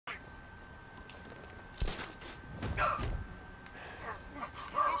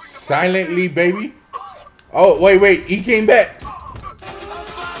Silently, baby. Oh, wait. He came back.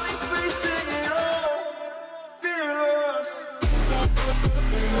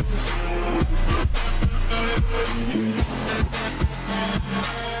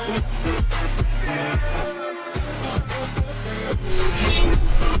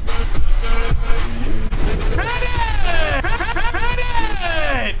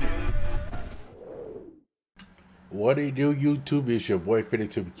 What do you do, YouTube? It's your boy,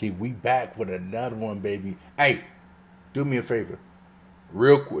 52 Key. We back with another one, baby. Hey, do me a favor.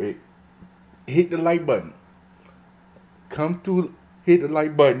 Real quick. Hit the like button. Hit the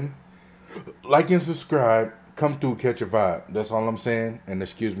like button. Like and subscribe. Come through, catch a vibe. That's all I'm saying. And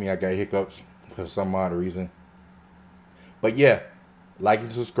excuse me, I got hiccups for some odd reason. But yeah, like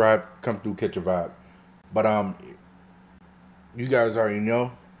and subscribe. Come through, catch a vibe. But you guys already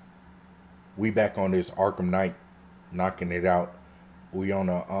know. We back on this Arkham Knight. Knocking it out. We on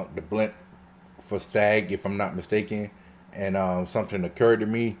the blimp for Stagg, if I'm not mistaken. And something occurred to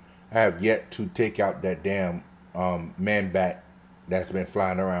me. I have yet to take out that damn man bat that's been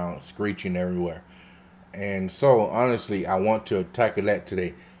flying around, screeching everywhere. And so, honestly, I want to tackle that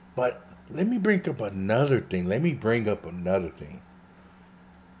today. But let me bring up another thing.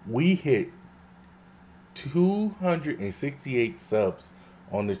 We hit 268 subs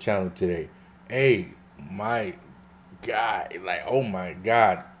on the channel today. Hey, my God, like, oh my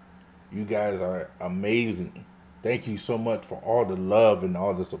God, you guys are amazing. Thank you so much for all the love and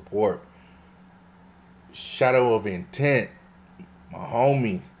all the support. Shadow of Intent, my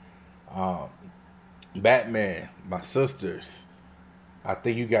homie, Batman, my sisters. I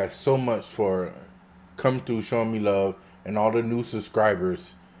thank you guys so much for coming through, showing me love, and all the new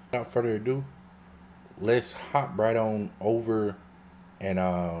subscribers. Without further ado, let's hop right on over and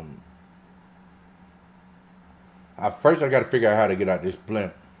first I gotta figure out how to get out this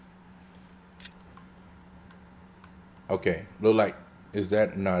blimp. Okay, look like, is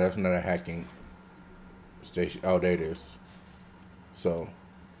that, no, that's not a hacking station. Oh, there it is. So,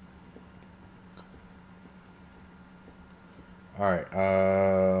 alright,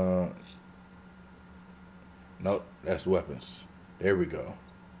 nope, that's weapons. There we go.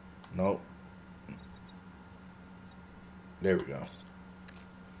 Nope. There we go.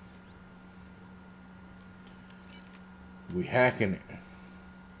 We hacking it.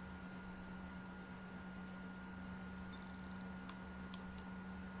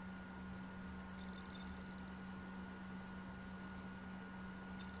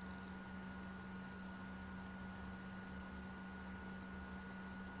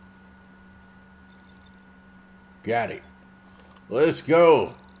 Got it. Let's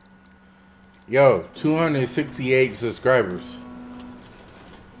go. Yo, 268 subscribers.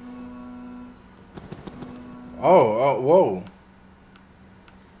 Oh, whoa.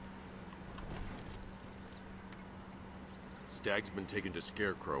 Stagg's been taken to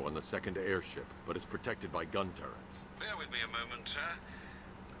Scarecrow on the second airship, but is protected by gun turrets. Bear with me a moment, sir.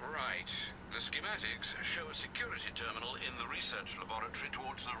 Right. The schematics show a security terminal in the research laboratory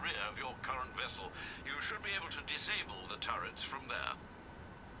towards the rear of your current vessel. You should be able to disable the turrets from there.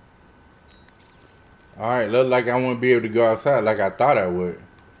 Alright, look like I won't be able to go outside like I thought I would.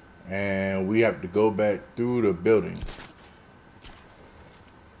 And we have to go back through the building.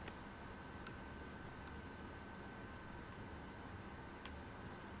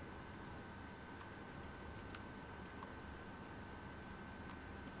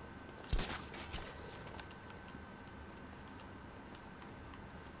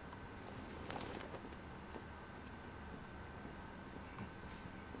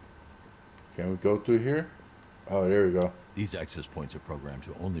 Can we go through here? Oh, there we go. These access points are programmed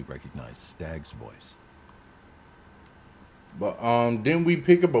to only recognize Stagg's voice. But didn't we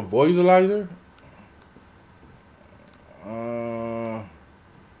pick up a voicalizer?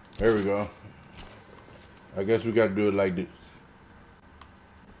 There we go. I guess we gotta do it like this.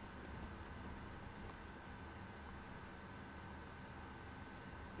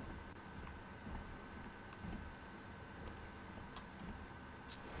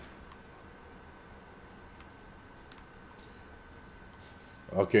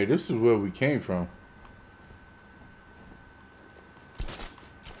 Okay, this is where we came from.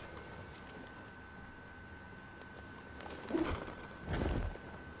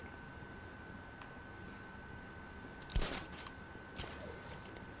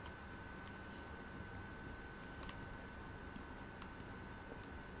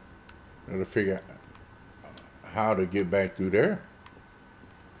 Gotta figure out how to get back through there.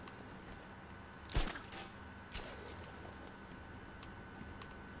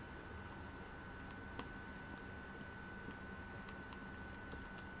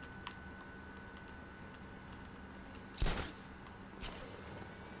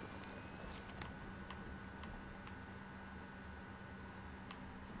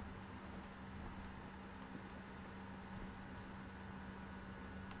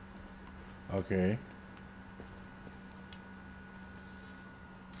 Okay.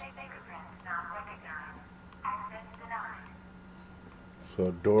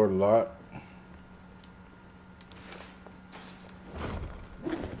 So door locked.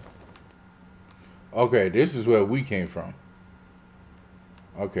 Okay, this is where we came from.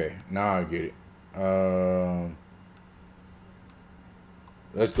 Okay, now I get it.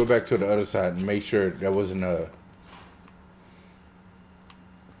 Let's go back to the other side and make sure there wasn't a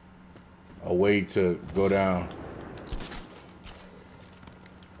way to go down.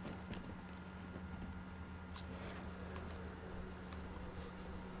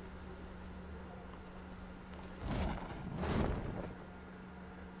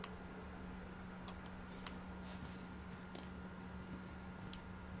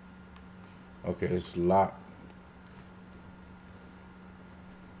 Okay, it's locked.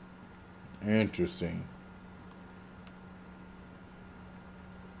 Interesting.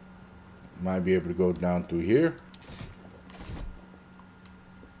 Might be able to go down through here.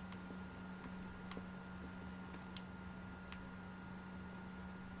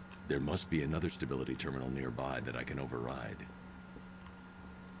 There must be another stability terminal nearby that I can override.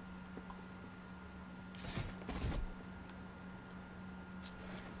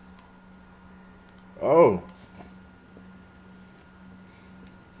 Oh.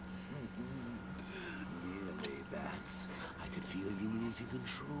 Nearly, Bats. I could feel you losing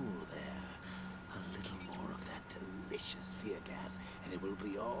control there. A little more of that delicious fear gas, and it will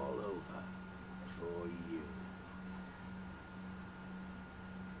be all over. For you.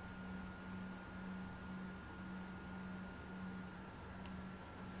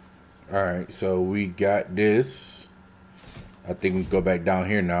 Alright, so we got this. I think we go back down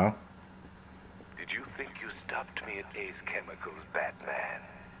here now. Did you think you stopped me at Ace Chemicals, Batman?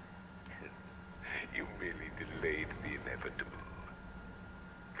 You merely delayed the inevitable.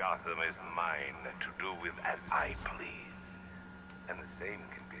 Gotham is mine to do with as I please. And the same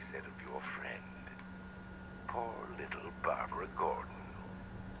can be said of your friend. Poor little Barbara Gordon.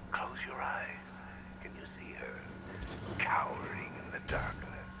 Close your eyes. Can you see her? Cowering in the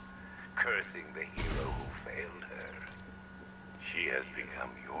darkness, cursing the hero who failed her. She has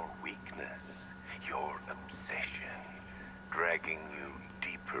become your weakness, your obsession, dragging you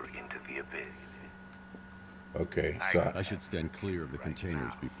deeper into the abyss. Okay, so I should stand clear of the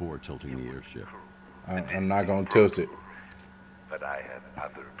containers before tilting the airship. I'm not going to tilt it. But I have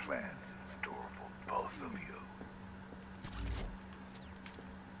other plans in store for both of you.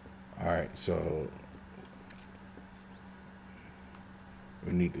 Alright, so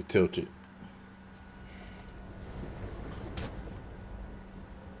we need to tilt it.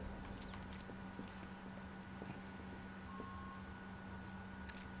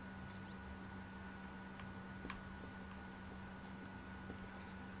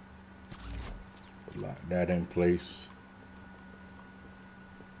 Lock that in place.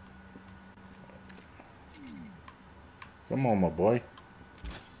 Come on, my boy.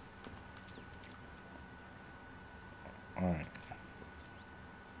 All right.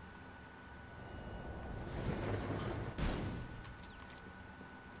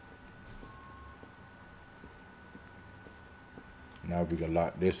 Now we can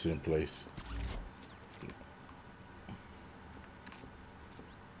lock this in place.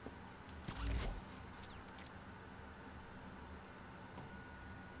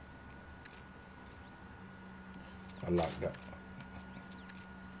 I locked that.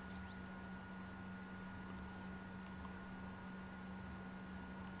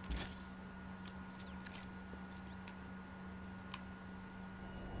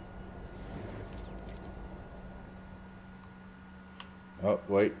 Oh,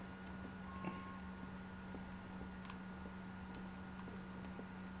 wait.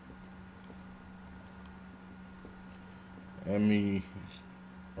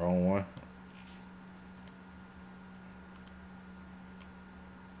 Wrong one.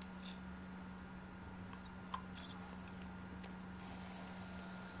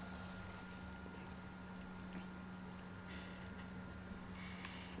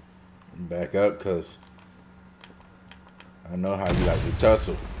 Back up, because I know how you like to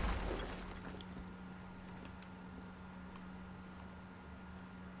tussle.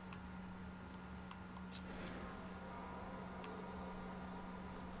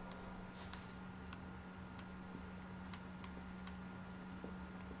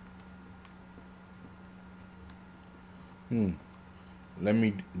 Let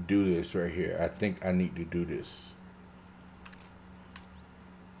me do this right here. I think I need to do this.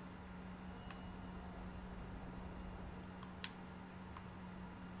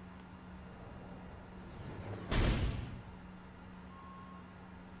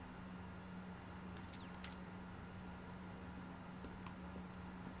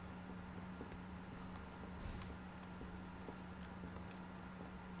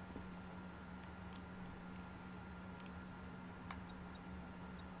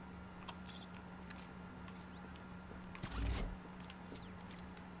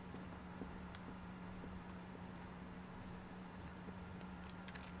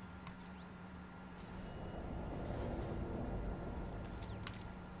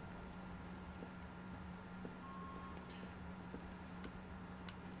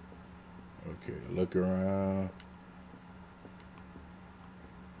 Look around.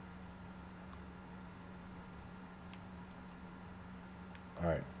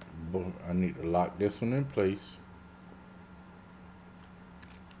 Alright, I need to lock this one in place.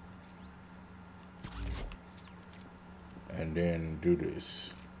 And then do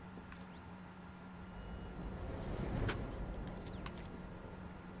this.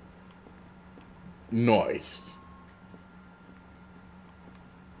 Nice.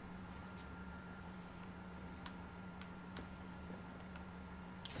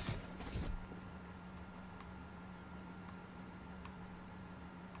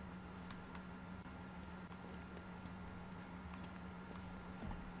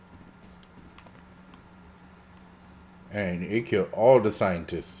 And it killed all the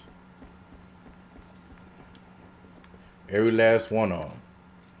scientists. Every last one of them.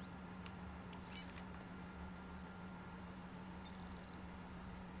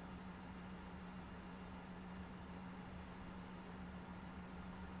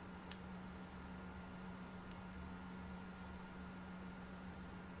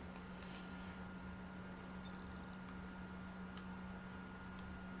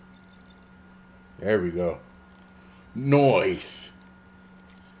 There we go. Noise.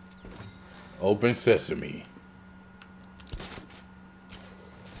 Open sesame.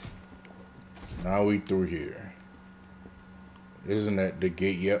 Now we through here. Isn't that the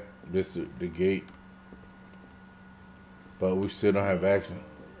gate? Yep, this is the gate. But we still don't have action.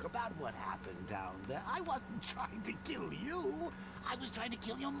 About what happened down there. I wasn't trying to kill you. I was trying to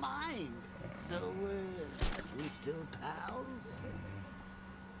kill your mind. So, we still pals?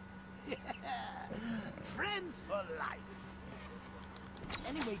 Friends for life.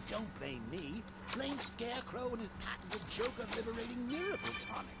 Anyway, don't blame me. Blame Scarecrow and his patented Joker-liberating miracle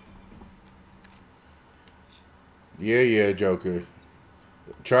tonic. Yeah, Joker.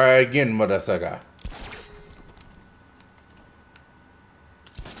 Try again, motherfucker.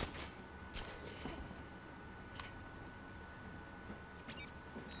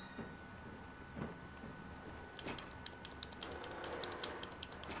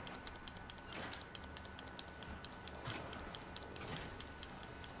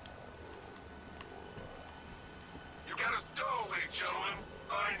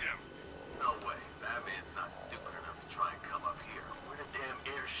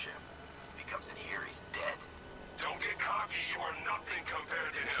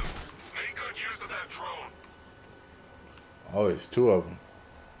 Oh, it's two of them.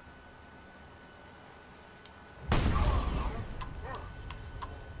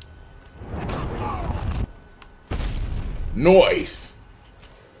 Noise.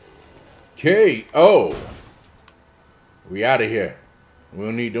 K.O. We out of here. We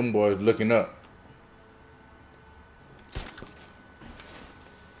don't need them boys looking up.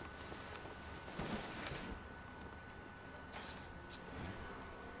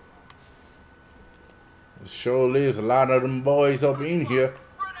 Surely is a lot of them boys up in here.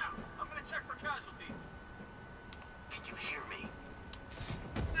 I'm gonna check for casualties. Can you hear me?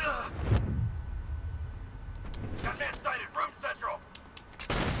 Got man sighted, room central.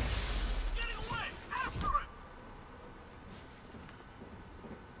 Getting away, after him.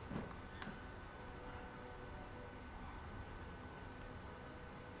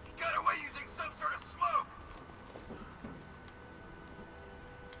 He got away using some sort of smoke.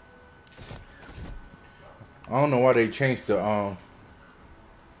 I don't know why they changed the I'm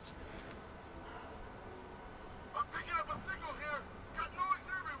picking up a signal here. Got noise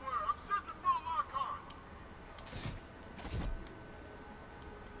everywhere. I'm searching for a lock-on.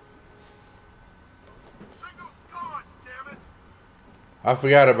 Signal's gone, damn it. I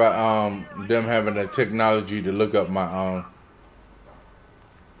forgot about them having the technology to look up my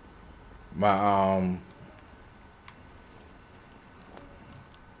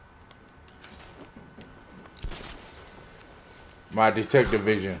my detective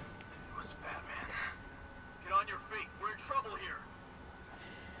vision. Get on your feet. We're in trouble here.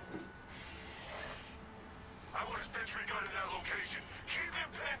 I want a sentry gun in that location. Keep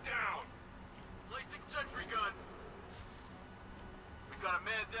him pinned down. Placing sentry gun. We've got a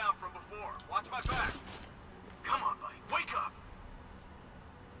man down from before. Watch my back. Come on, buddy. Wake up.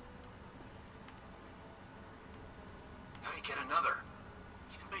 How'd he get another?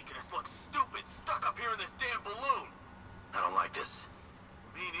 He's making us look stupid, stuck up here in this damn balloon. I don't like this.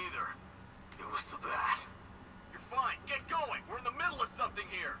 Me neither. It was the bat. You're fine. Get going. We're in the middle of something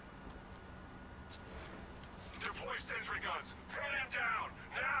here. Deploy sentry guns. Pin him down.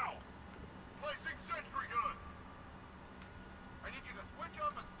 Now. Placing sentry gun. I need you to switch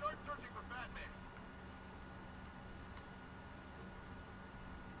up and start searching for Batman.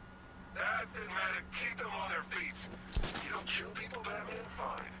 That's it, man. Keep them on their feet. You don't kill people, Batman?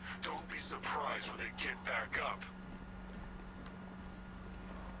 Fine. Don't be surprised when they get back up.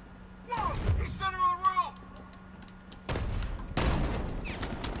 Whoa! He's center of the room!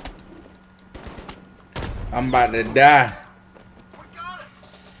 I'm about to die. We got it!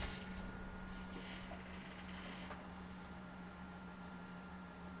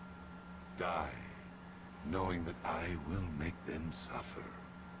 Die, knowing that I will make them suffer.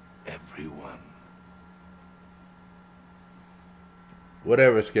 Everyone.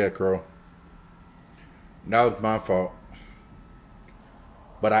 Whatever, Scarecrow. That was my fault.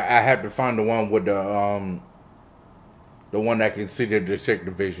 But I had to find the one with the one that can see the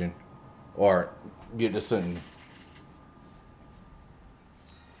detective vision or get the scene.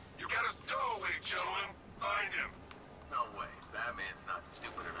 You got a stowaway, gentlemen. Find him. No way. Batman's not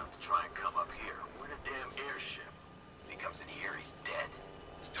stupid enough to try and come up here. We're in a damn airship. If he comes in here, he's dead.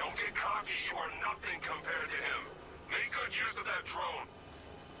 Don't get cocky. You are nothing compared to him. Make good use of that drone.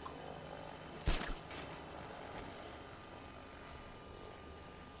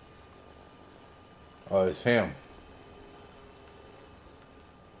 Oh, it's him.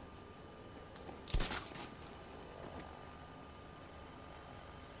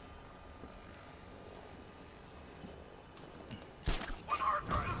 One hard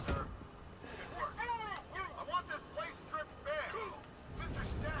drive, sir. Good work. I want this place stripped bare. Mr.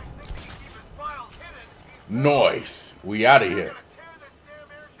 Stagg thinks he can keep his files hidden. Noise. We out of He's here. gonna tear this damn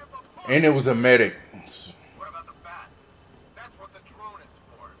airship apart. And it was a medic. What about the bat? That's what the drone is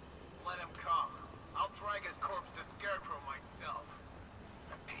for. Let him come. I'll drag his corpse to Scarecrow myself.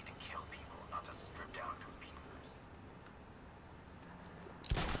 I'm paid to kill people, not to strip down computers.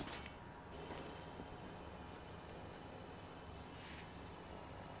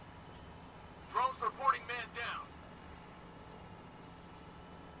 Drone's reporting man down.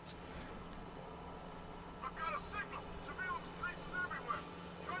 I've got a signal. Surveillance traces everywhere.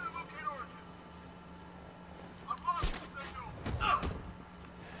 Try to locate origin. I've lost the signal.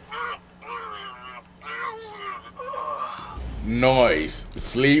 Noise.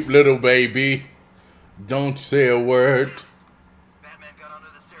 Sleep, little baby. Don't say a word. Batman got under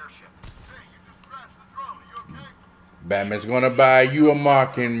this airship. Hey, you just crashed the drone. Are you okay? Batman's gonna buy you a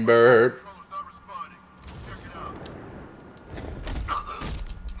mockingbird. Drone's not responding. Check it out.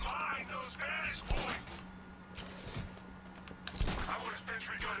 Mind those vantage points. I would have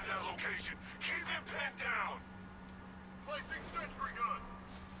sentry gun in that location. Keep him pinned down. Placing sentry gun.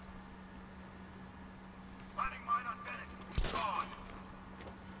 Planting mine on Bennett. Gone.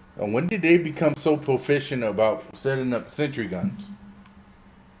 And when did they become so proficient about setting up sentry guns?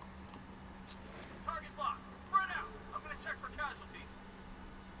 Target locked. Spread out. I'm gonna check for casualties.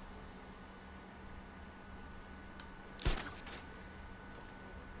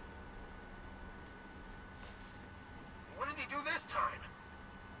 What did he do this time?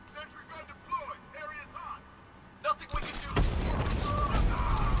 Sentry gun deployed. Area's hot. Nothing we can do.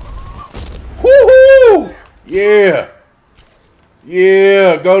 Woohoo! Yeah.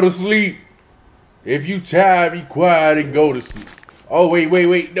 Yeah, go to sleep. If you tired, be quiet and go to sleep. Oh,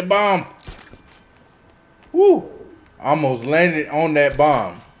 wait. The bomb. Woo. Almost landed on that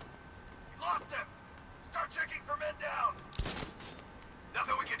bomb. Lost him. Start checking for men down.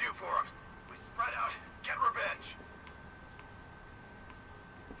 Nothing we can do for him. We spread out. Get revenge.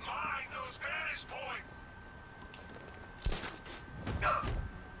 Mind those vantage points.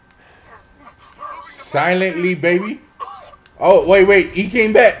 Silently, baby. Oh, wait. He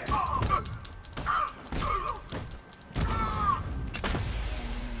came back. Moving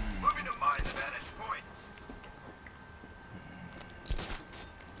to mine the vantage point.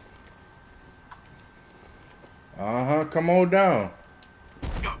 Come on down.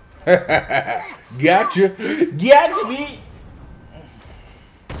 Gotcha. Gotcha, me.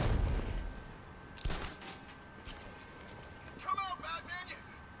 Come out, Batman.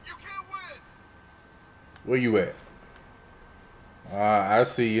 You can't win. Where you at? I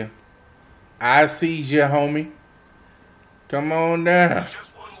see you. I see you, homie. Come on down.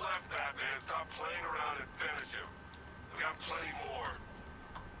 Just one left, Batman. Stop playing around and finish him. We got plenty more.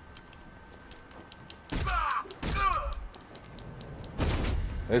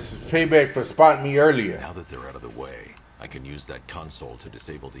 This is payback for spotting me earlier. Now that they're out of the way, I can use that console to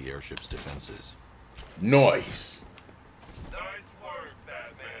disable the airship's defenses. Noise. Nice work,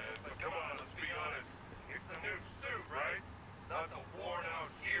 Batman. But come on, let's be honest. It's the new suit, right? Not the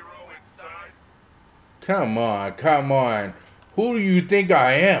worn-out hero inside. Come on. Who do you think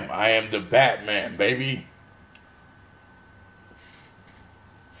I am? I am the Batman, baby.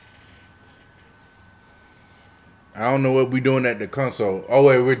 I don't know what we're doing at the console. Oh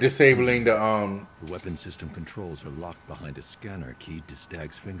wait, we're disabling the The weapon system controls are locked behind a scanner keyed to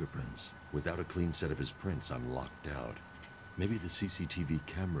Stagg's fingerprints. Without a clean set of his prints, I'm locked out. Maybe the CCTV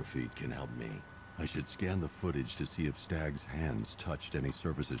camera feed can help me. I should scan the footage to see if Stagg's hands touched any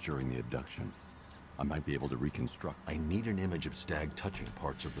surfaces during the abduction. I might be able to reconstruct. I need an image of Stagg touching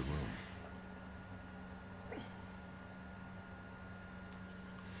parts of the room.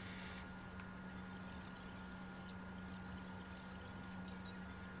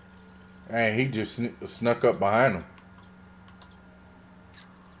 and he just snuck up behind him.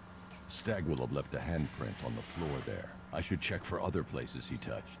 Stagg will have left a handprint on the floor there. I should check for other places he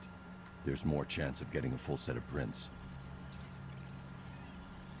touched. There's more chance of getting a full set of prints.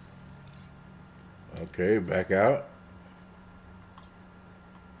 Okay, back out.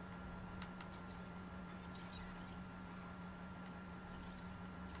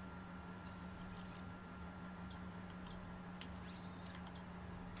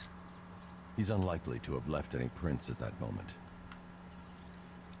 He's unlikely to have left any prints at that moment.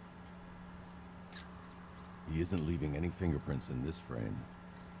 He isn't leaving any fingerprints in this frame.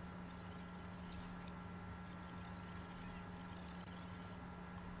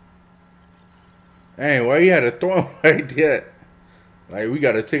 Hey, why you had to throw him right there? Like, we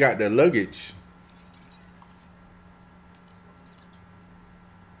gotta take out the luggage.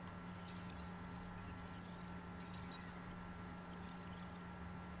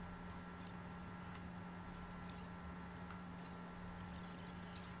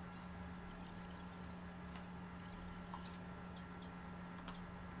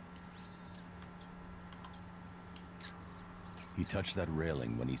 He touched that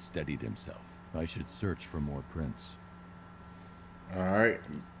railing when he steadied himself. I should search for more prints. Alright,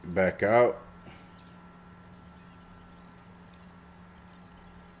 back out.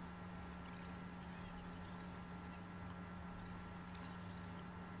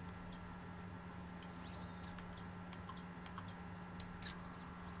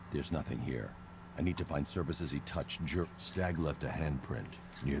 There's nothing here. I need to find surfaces he touched. Stagg left a handprint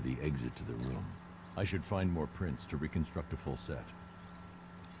near the exit to the room. I should find more prints to reconstruct a full set.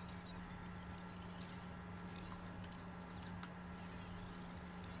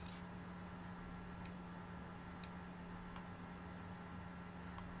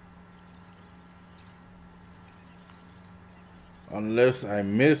 Unless I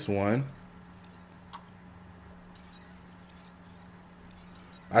miss one.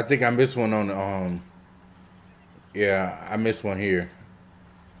 I think I missed one on the, yeah, I missed one here.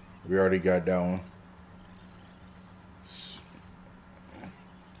 We already got that one.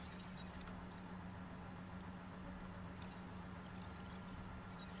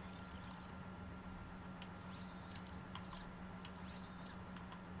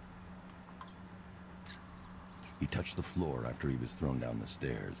 He touched the floor after he was thrown down the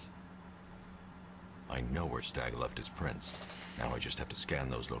stairs. I know where Stagg left his prints. Now I just have to scan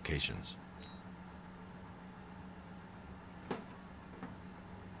those locations.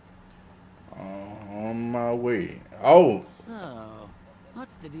 On my way. Oh! So,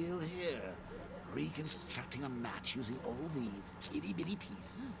 what's the deal here? Reconstructing a match using all these itty-bitty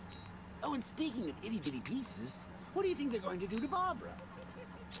pieces? Oh, and speaking of itty-bitty pieces, what do you think they're going to do to Barbara?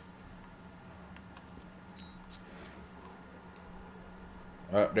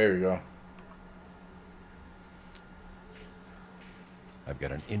 Oh, there we go. I've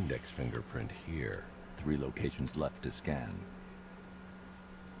got an index fingerprint here. 3 locations left to scan.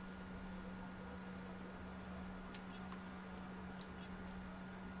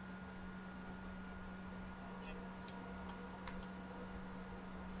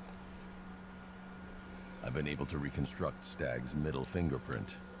 I've been able to reconstruct Stagg's middle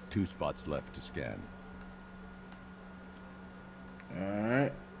fingerprint. 2 spots left to scan.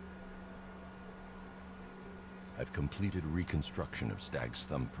 Alright. I've completed reconstruction of Stagg's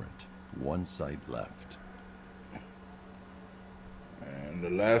thumbprint. 1 site left. And the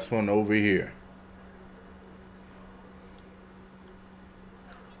last one over here.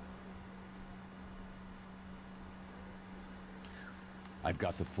 I've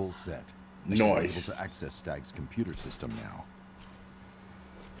got the full set. I Nice. should be able to access Stagg's computer system now.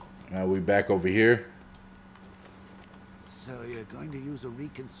 Now we back over here. So you're going to use a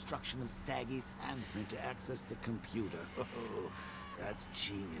reconstruction of Staggy's handprint to access the computer. Oh, that's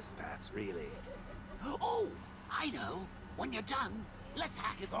genius, Pats, really. Oh, I know. When you're done, let's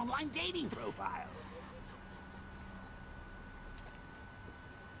hack his online dating profile.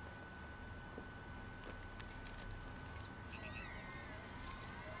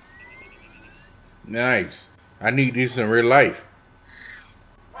 Nice. I need this in real life.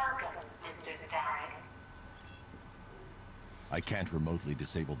 Welcome, Mr. Stagg. I can't remotely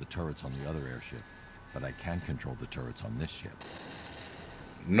disable the turrets on the other airship, but I can control the turrets on this ship.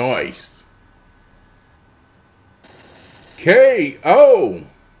 Nice. K.O.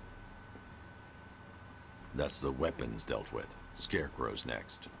 That's the weapons dealt with. Scarecrow's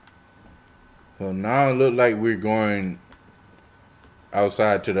next. So now it looks like we're going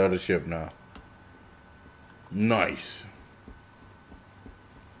outside to the other ship now. Nice.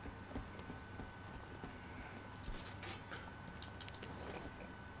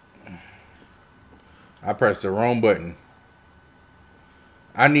 I pressed the wrong button.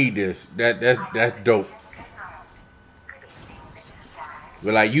 I need this. That's dope.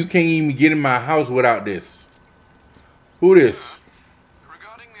 But like, you can't even get in my house without this. Who this?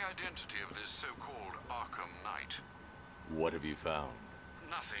 Regarding the identity of this so-called Arkham Knight. What have you found?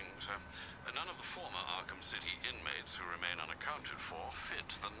 Nothing, sir. None of the former Arkham City inmates who remain unaccounted for fit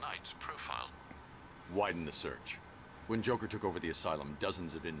the Knight's profile. Widen the search. When Joker took over the asylum,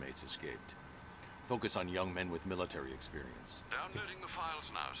 dozens of inmates escaped. Focus on young men with military experience. Downloading the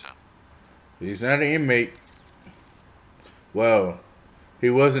files now, sir. He's not an inmate. Well, he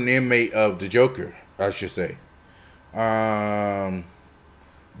was an inmate of the Joker, I should say. Down.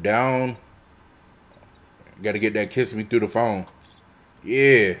 Gotta get that kiss me through the phone.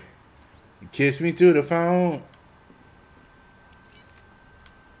 Yeah. Kiss me through the phone.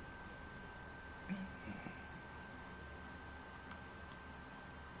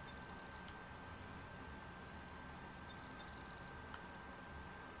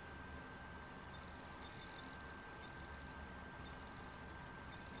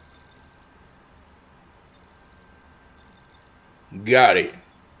 Got it.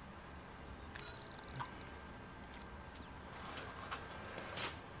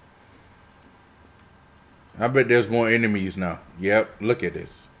 I bet there's more enemies now. Yep, look at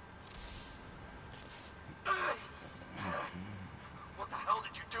this. What the hell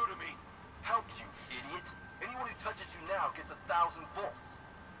did you do to me? Help, you idiot. Anyone who touches you now gets 1,000 volts.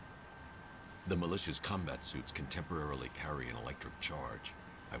 The malicious combat suits can temporarily carry an electric charge.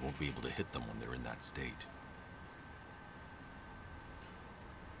 I won't be able to hit them when they're in that state.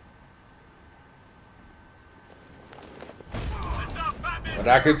 But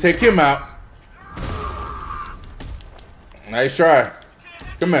I can take him out. Nice try.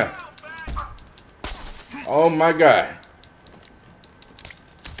 Come here. Oh my God.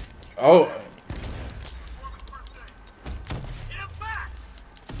 Oh.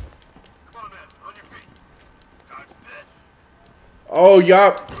 Oh,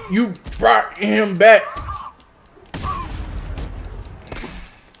 y'all, you brought him back.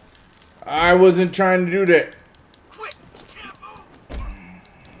 I wasn't trying to do that.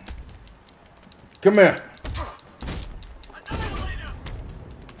 Come here.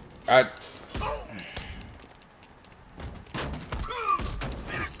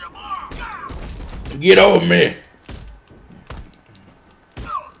 Get over me.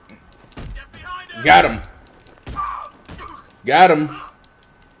 Got him. Got him.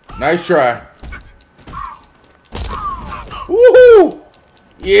 Nice try. Woohoo!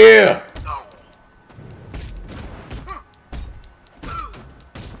 Yeah.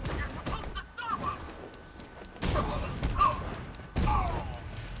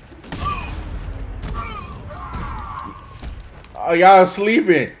 Oh, y'all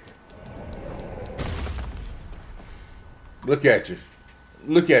sleeping. Look at you.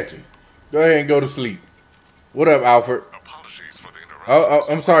 Look at you. Go ahead and go to sleep. What up, Alfred? Apologies for the interruption. Oh,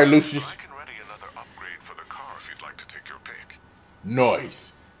 I'm sorry, Lucius. I can ready another upgrade for the car if you'd like to take your pick.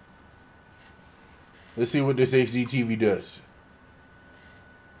 Nice. Let's see what this HD TV does.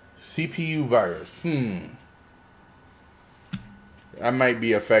 CPU virus. That might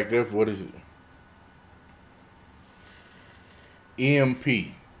be effective. What is it?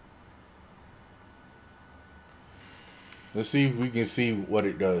 EMP. Let's see if we can see what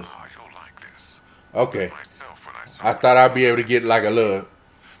it does. Ah, you'll like this. Okay. Myself, when I saw I thought I'd be able to get like a little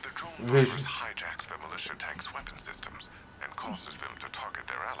the drone vision. virus hijacks the militia tank's weapon systems and causes them to target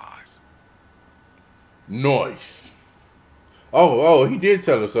their allies. Noise. Oh, he did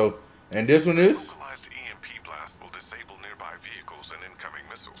tell us so. And this one is? Localized EMP blast will disable nearby vehicles and incoming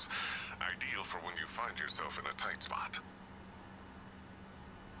missiles. Ideal for when you find yourself in a tight spot.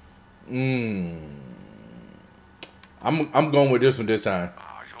 I'm going with this one this time.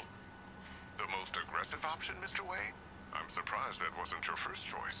 The most aggressive option, Mr. Wayne? I'm surprised that wasn't your first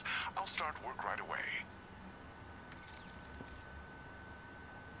choice. I'll start work right away.